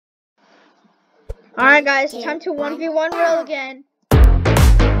Alright guys, time to 1v1 roll again.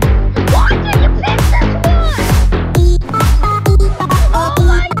 Why did you pick this one? Oh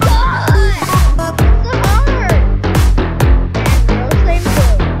my god! It's so hard! And no same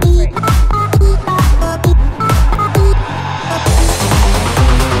goal. Great.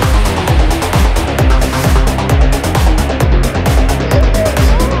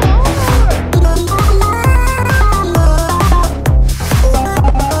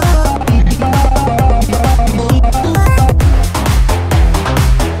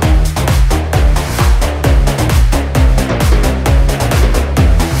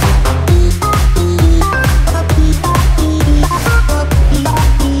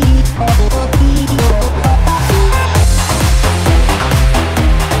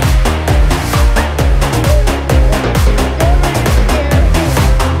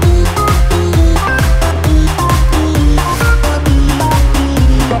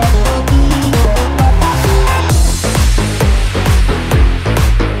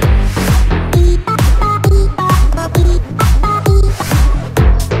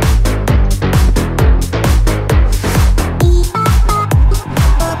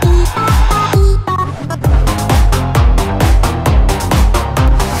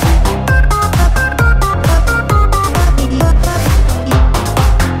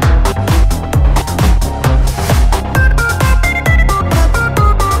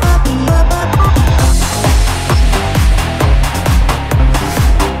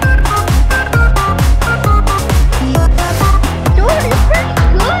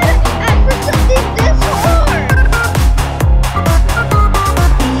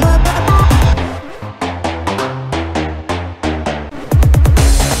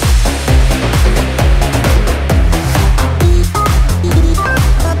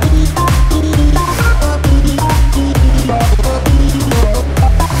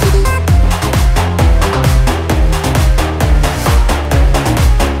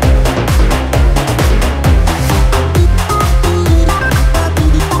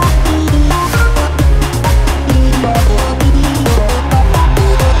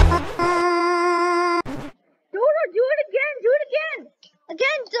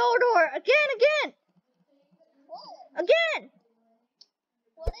 Again!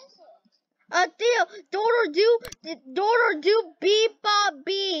 What is it? Theo, Dodo do beep bop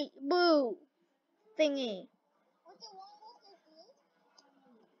beep boo thingy. What the one with the Z?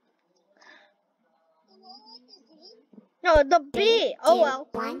 The one with the Z? No, the B. Oh well.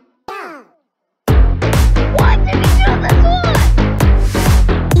 1, go! Why did you do this one?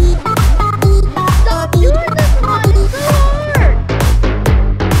 Stop doing this one. It's so hard.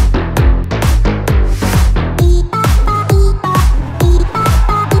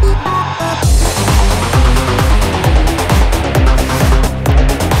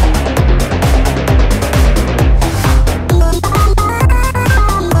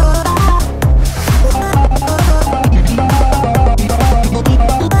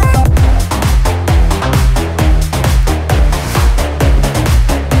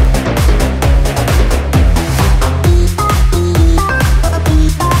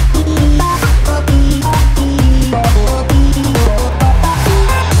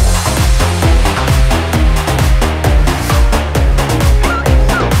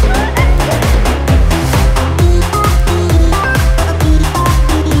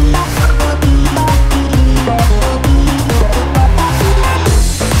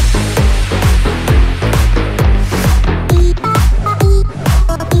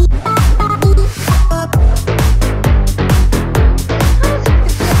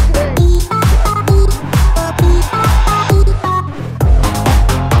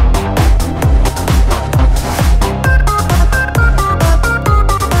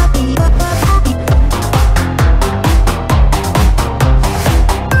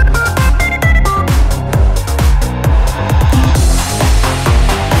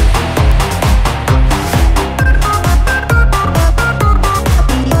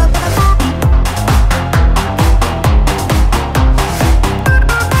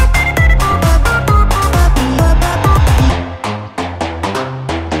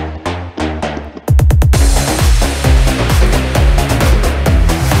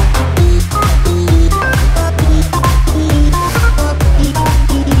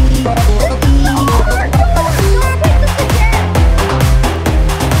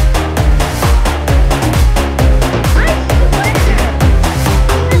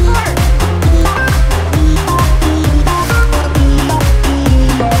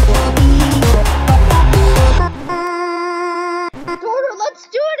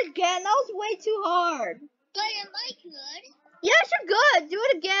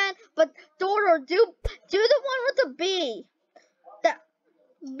 Doro, do the one with the B. The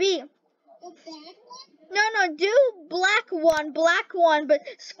B. The bad one? No, do black one, but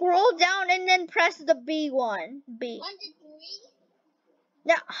scroll down and then press the B one. B. 1 to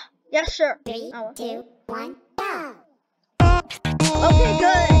 3? Yeah, sure. 3, 2, 1, go! Okay,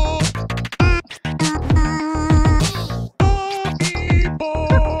 good.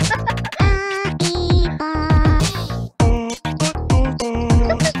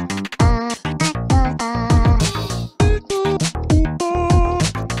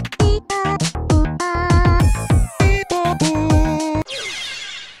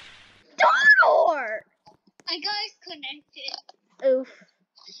 I got it connected. Oof.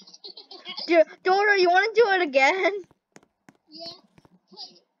 Dora, you want to do it again? Yeah.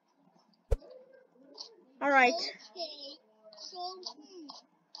 Play. Alright. Okay. So, what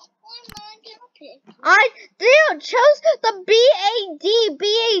am I gonna pick? I chose the B-A-D-A.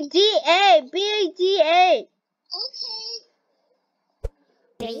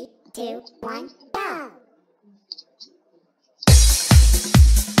 Okay. 3, 2, 1, go!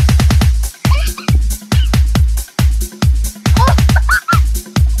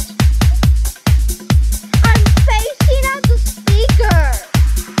 I'm facing out the speaker.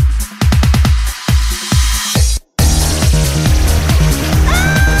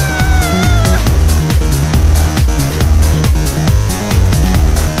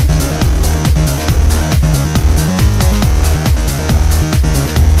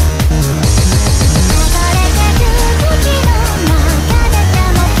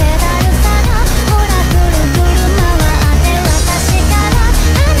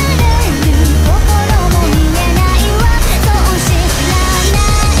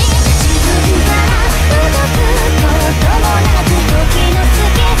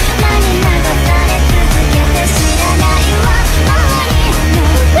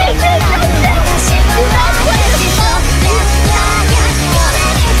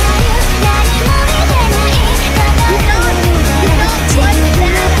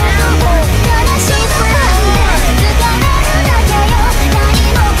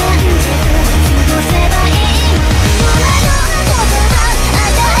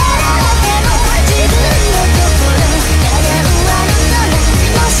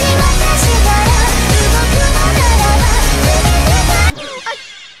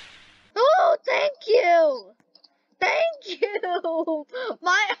 Thank you.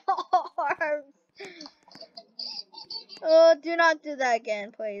 My arms. Oh, do not do that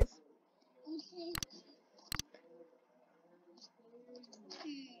again, please.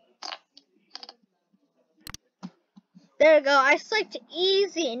 There we go. I selected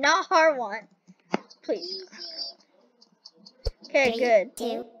easy, not hard one. Please. Okay, 3, good.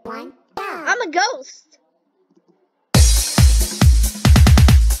 2, 1, go! I'm a ghost.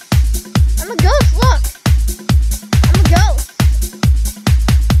 I'm a ghost, look. I'm a ghost.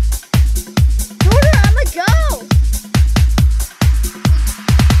 Jordan, I'm a ghost.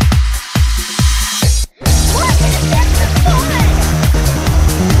 What? That's the fun.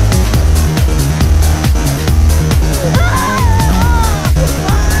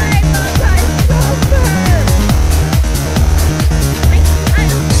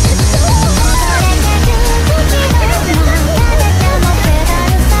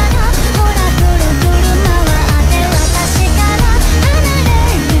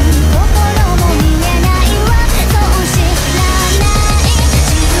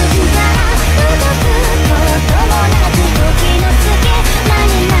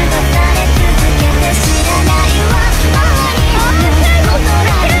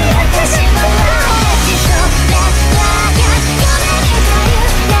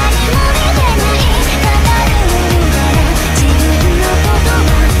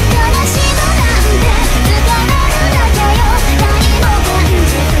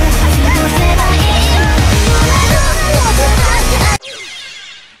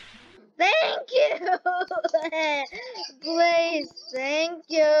 Please, thank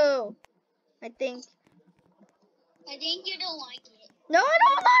you. I think you don't like it. No, I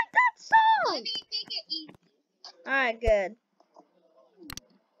don't like that Let song. me make it easy. Alright, good.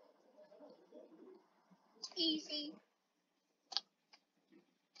 Easy.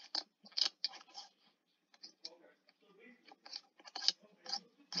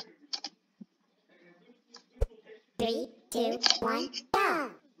 Three, 2, 1,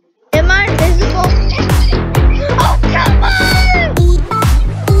 go! Am I invisible? Oh, come on!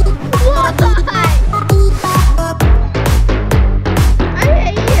 Why? I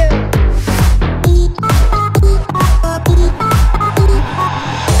hate you.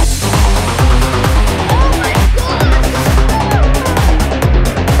 Oh my god!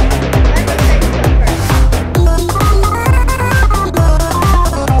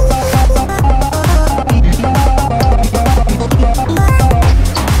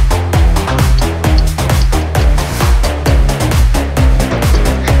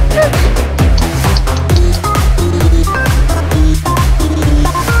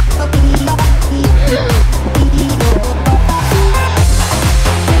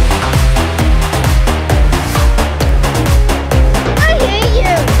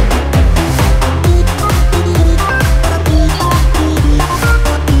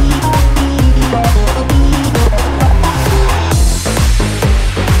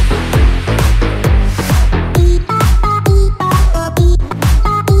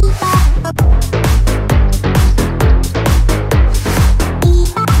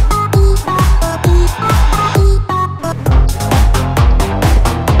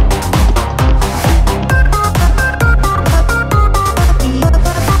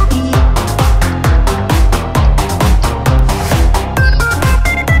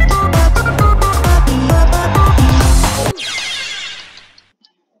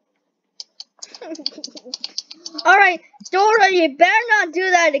 better not do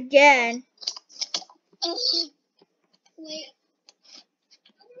that again. Wait.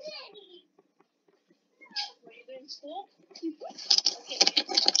 I'm ready. Were you in school? Okay.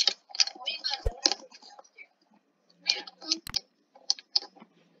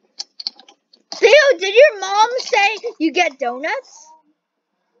 Theo, did your mom say you get donuts?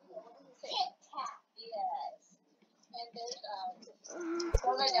 Yes. And there's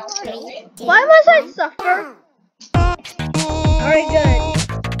Why must I suffer? Alright, good.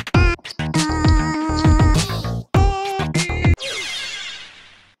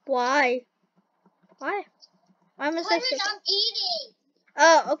 Why? Why? Why must I suffer? I'm eating.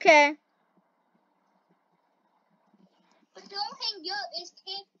 Oh, okay. But don't hang up. It's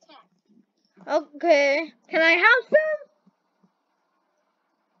Tic Tac. Okay. Can I have some?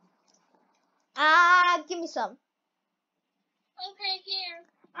 Give me some. Okay, here.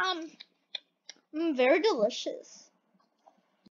 Very delicious.